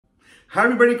Hi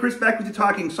everybody, Chris back with you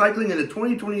talking cycling in the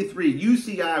 2023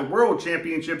 UCI World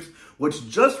Championships, which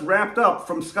just wrapped up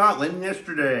from Scotland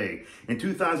yesterday. In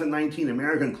 2019,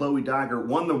 American Chloe Dygert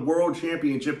won the World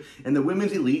Championship in the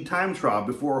women's elite time trial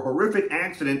before a horrific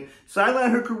accident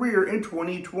sidelined her career in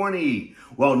 2020.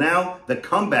 Well, now the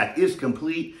comeback is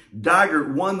complete.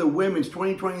 Dygert won the women's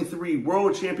 2023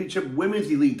 World Championship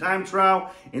women's elite time trial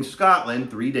in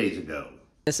Scotland 3 days ago.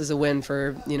 This is a win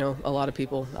for, a lot of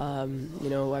people.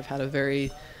 I've had a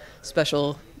very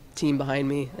special team behind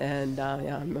me, and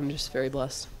I'm just very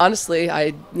blessed. Honestly,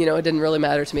 it didn't really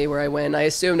matter to me where I win. I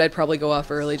assumed I'd probably go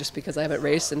off early just because I haven't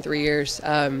raced in 3 years.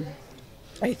 I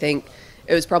think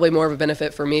it was probably more of a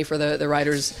benefit for me, for the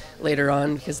riders later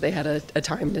on, because they had a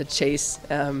time to chase.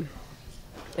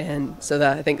 And so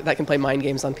that I think that can play mind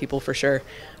games on people for sure.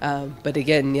 But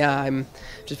again, I'm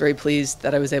just very pleased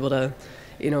that I was able to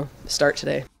start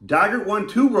today. Dygert won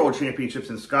 2 world championships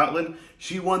in Scotland.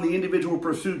 She won the individual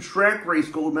pursuit track race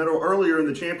gold medal earlier in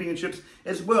the championships,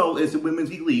 as well as the women's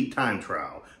elite time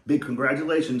trial. Big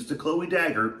congratulations to Chloe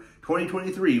Dygert,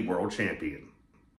 2023 world champion.